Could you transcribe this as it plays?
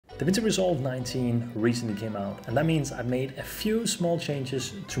DaVinci Resolve 19 recently came out, and that means I've made a few small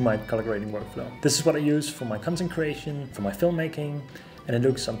changes to my color grading workflow. This is what I use for my content creation, for my filmmaking, and it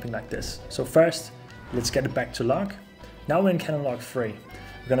looks something like this. So first, let's get it back to log. Now we're in Canon log 3.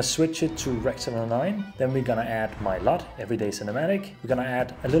 We're gonna switch it to Rec.709. Then we're gonna add my LUT, everyday cinematic. We're gonna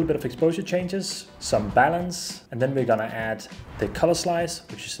add a little bit of exposure changes, some balance, and then we're gonna add the color slice,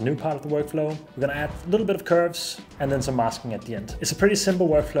 which is a new part of the workflow. We're gonna add a little bit of curves and then some masking at the end. It's a pretty simple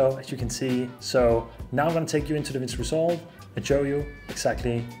workflow, as you can see. So now I'm gonna take you into DaVinci Resolve and show you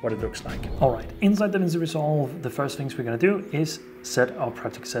exactly what it looks like. All right, inside DaVinci Resolve, the first things we're gonna do is set our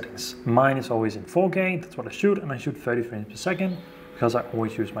project settings. Mine is always in 4K, that's what I shoot, and I shoot 30 frames per second because I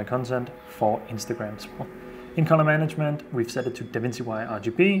always use my content for Instagram as well. In color management, we've set it to DaVinci Y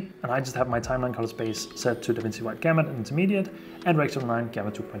RGB, and I just have my timeline color space set to DaVinci White Gamut Intermediate and Rec.709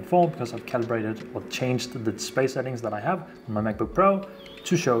 Gamut 2.4 because I've calibrated or changed the display settings that I have on my MacBook Pro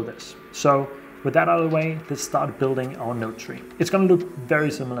to show this. So with that out of the way, let's start building our node tree. It's gonna look very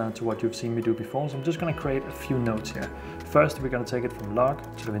similar to what you've seen me do before, so I'm just gonna create a few nodes here. First, we're gonna take it from log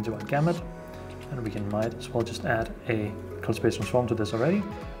to DaVinci White Gamut, and we might as well just add a color space transform to this already.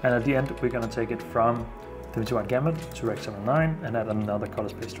 And at the end, we're gonna take it from DaVinci White Gamut to Rec.709 and add another color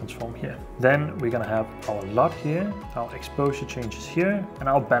space transform here. Then we're gonna have our LUT here, our exposure changes here, and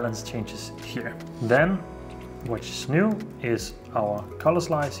our balance changes here. Then, what is new is our color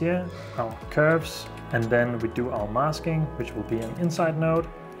slice here, our curves, and then we do our masking, which will be an inside node,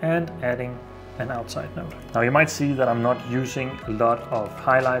 and adding an outside node. Now you might see that I'm not using a lot of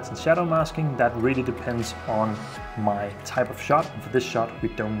highlights and shadow masking. That really depends on my type of shot, and for this shot we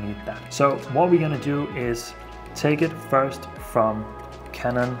don't need that. So what we're gonna do is take it first from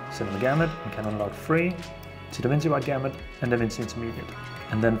Canon Cinema Gamut and Canon log 3 to DaVinci White Gamut and DaVinci Intermediate.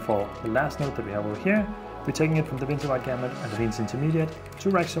 And then for the last node that we have over here, we're taking it from DaVinci White Gamut and DaVinci Intermediate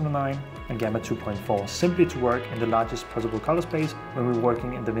to Rec.709 and Gamut 2.4, simply to work in the largest possible color space when we're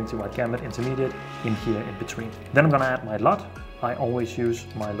working in DaVinci White Gamut Intermediate in here in between. Then I'm gonna add my LUT. I always use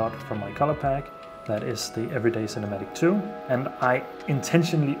my LUT from my color pack. That is the Everyday Cinematic 2. And I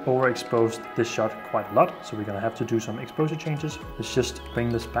intentionally overexposed this shot quite a lot, so we're gonna have to do some exposure changes. Let's just bring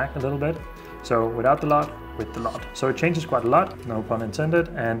this back a little bit. So without the LUT, with the LUT. So it changes quite a lot, no pun intended,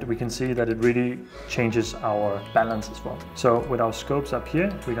 and we can see that it really changes our balance as well. So with our scopes up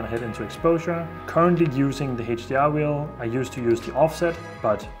here, we're gonna head into exposure. Currently using the HDR wheel. I used to use the offset,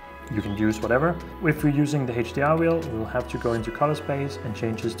 but you can use whatever. If we're using the HDR wheel, we'll have to go into color space and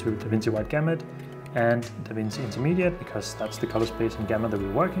change this to DaVinci White Gamut and DaVinci Intermediate, because that's the color space and gamma that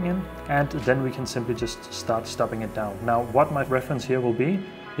we're working in. And then we can simply just start stopping it down. Now, what my reference here will be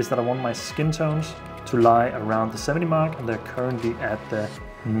is that I want my skin tones to lie around the 70 mark, and they're currently at the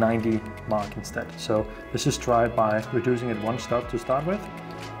 90 mark instead. So let's just try by reducing it one stop to start with,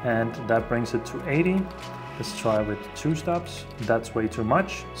 and that brings it to 80. Let's try with 2 stops. That's way too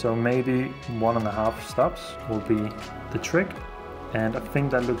much. So maybe 1.5 stops will be the trick. And I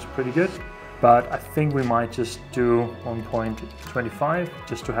think that looks pretty good. But I think we might just do 1.25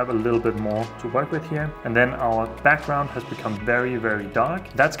 just to have a little bit more to work with here. And then our background has become very, very dark.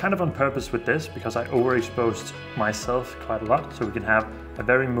 That's kind of on purpose with this because I overexposed myself quite a lot. So we can have a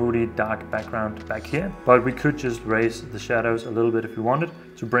very moody, dark background back here. But we could just raise the shadows a little bit if we wanted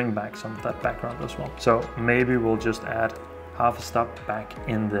to bring back some of that background as well. So maybe we'll just add half a stop back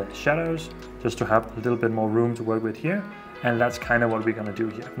in the shadows just to have a little bit more room to work with here. And that's kind of what we're gonna do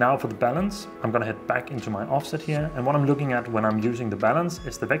here. Now for the balance, I'm gonna head back into my offset here. And what I'm looking at when I'm using the balance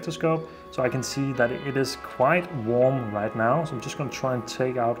is the vector scope. So I can see that it is quite warm right now. So I'm just gonna try and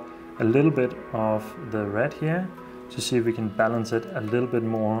take out a little bit of the red here to see if we can balance it a little bit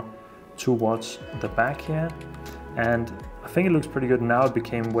more towards the back here. And I think it looks pretty good. Now it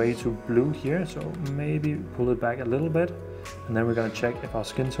became way too blue here. So maybe pull it back a little bit. And then we're gonna check if our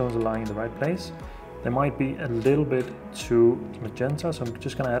skin tones are lying in the right place. They might be a little bit too magenta, so I'm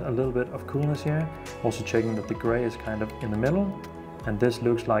just gonna add a little bit of coolness here. Also checking that the gray is kind of in the middle. And this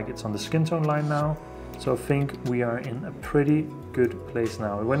looks like it's on the skin tone line now. So I think we are in a pretty good place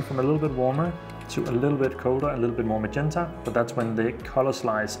now. It went from a little bit warmer to a little bit colder, a little bit more magenta, but that's when the color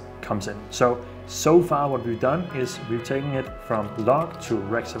slice comes in. So far what we've done is we've taken it from log to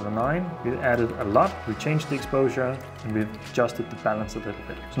Rec.709, we've added a LUT, we changed the exposure, and we've adjusted the balance a little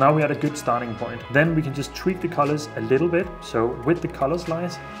bit. So now we had a good starting point. Then we can just tweak the colors a little bit. So with the color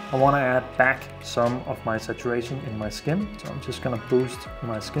slice, I want to add back some of my saturation in my skin. So I'm just going to boost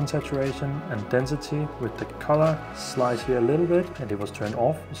my skin saturation and density with the color slice here a little bit, and it was turned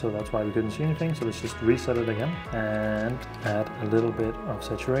off, so that's why we couldn't see anything. So let's just reset it again and add a little bit of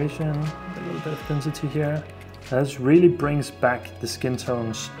saturation, a little bit of density here, This really brings back the skin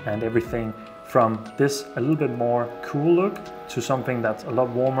tones and everything from this a little bit more cool look to something that's a lot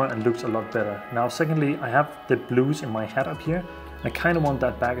warmer and looks a lot better. Now secondly, I have the blues in my hat up here. I kind of want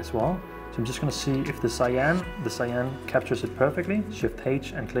that back as well. So I'm just going to see if the cyan captures it perfectly. Shift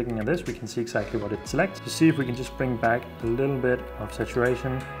H and clicking on this, we can see exactly what it selects. To see if we can just bring back a little bit of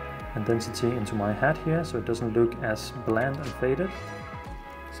saturation and density into my hat here, so it doesn't look as bland and faded.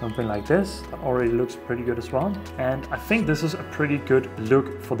 Something like this, that already looks pretty good as well. And I think this is a pretty good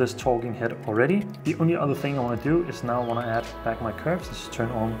look for this talking head already. The only other thing I want to do is now I want to add back my curves. Let's just turn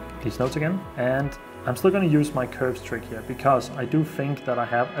on these nodes again. And I'm still going to use my curves trick here because I do think that I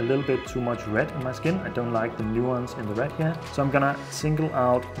have a little bit too much red in my skin. I don't like the nuance in the red here. So I'm going to single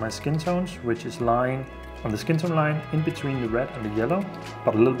out my skin tones, which is lying on the skin tone line in between the red and the yellow,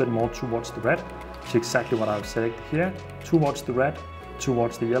 but a little bit more towards the red, which is exactly what I've selected here, towards the red,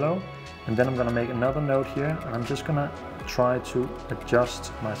 towards the yellow. And then I'm going to make another node here, and I'm just going to try to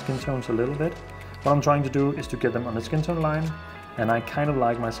adjust my skin tones a little bit. What I'm trying to do is to get them on the skin tone line, and I kind of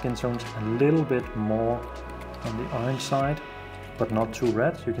like my skin tones a little bit more on the orange side, but not too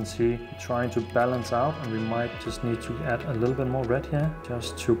red. You can see trying to balance out, and we might just need to add a little bit more red here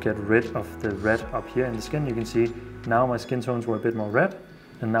just to get rid of the red up here in the skin. You can see now my skin tones were a bit more red,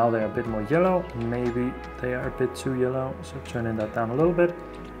 and now they're a bit more yellow. Maybe they are a bit too yellow, so turning that down a little bit.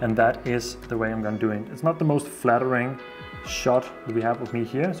 And that is the way I'm going to do it. It's not the most flattering shot that we have of me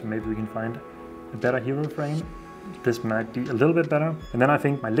here, so maybe we can find a better hero frame. This might be a little bit better. And then I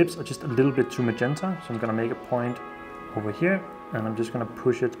think my lips are just a little bit too magenta, so I'm going to make a point over here, and I'm just going to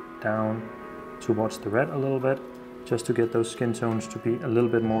push it down towards the red a little bit, just to get those skin tones to be a little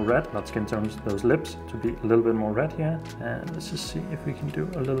bit more red, not skin tones, those lips to be a little bit more red here. And let's just see if we can do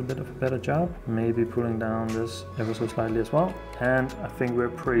a little bit of a better job, maybe pulling down this ever so slightly as well. And I think we're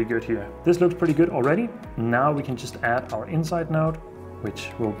pretty good here. This looks pretty good already. Now we can just add our inside node, which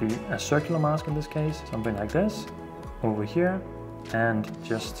will be a circular mask in this case, something like this, over here, and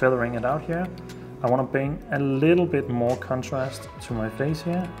just feathering it out here. I want to bring a little bit more contrast to my face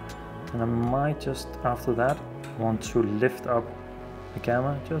here, and I might just after that want to lift up the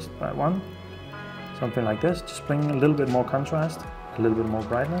camera just by one, something like this, just bringing a little bit more contrast, a little bit more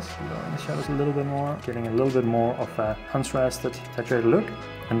brightness, lowering the shadows a little bit more, getting a little bit more of a contrasted, saturated look.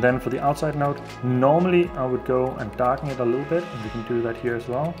 And then for the outside node, normally I would go and darken it a little bit, and we can do that here as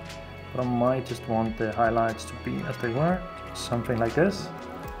well. But I might just want the highlights to be as they were, something like this.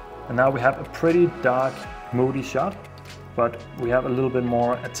 And now we have a pretty dark, moody shot, but we have a little bit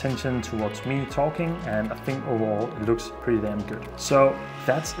more attention towards me talking, and I think overall it looks pretty damn good. So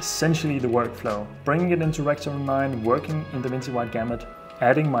that's essentially the workflow. Bringing it into Rec.709, working in DaVinci Wide Gamut,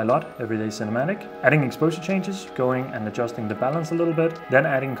 adding my LUT, Everyday Cinematic, adding exposure changes, going and adjusting the balance a little bit, then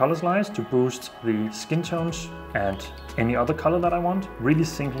adding ColorSlice to boost the skin tones and any other color that I want, really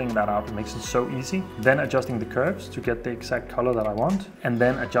singling that out, it makes it so easy. Then adjusting the curves to get the exact color that I want, and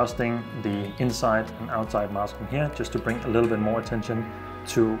then adjusting the inside and outside masking here just to bring a little bit more attention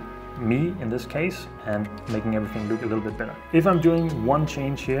to me in this case and making everything look a little bit better. If I'm doing one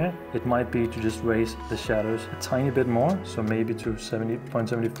change here, it might be to just raise the shadows a tiny bit more, so maybe to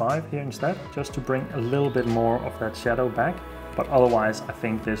 70.75 here instead, just to bring a little bit more of that shadow back. But otherwise, I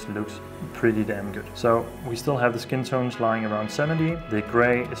think this looks pretty damn good. So we still have the skin tones lying around 70. The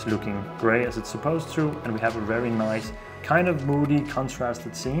gray is looking gray as it's supposed to, and we have a very nice, kind of moody,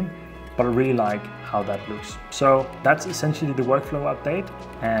 contrasted scene. But I really like how that looks. So that's essentially the workflow update.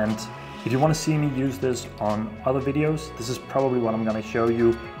 And if you want to see me use this on other videos, this is probably what I'm going to show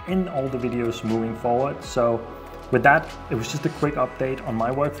you in all the videos moving forward. So with that, it was just a quick update on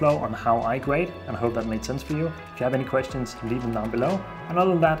my workflow on how I grade, and I hope that made sense for you. If you have any questions, leave them down below. And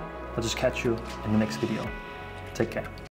other than that, I'll just catch you in the next video. Take care.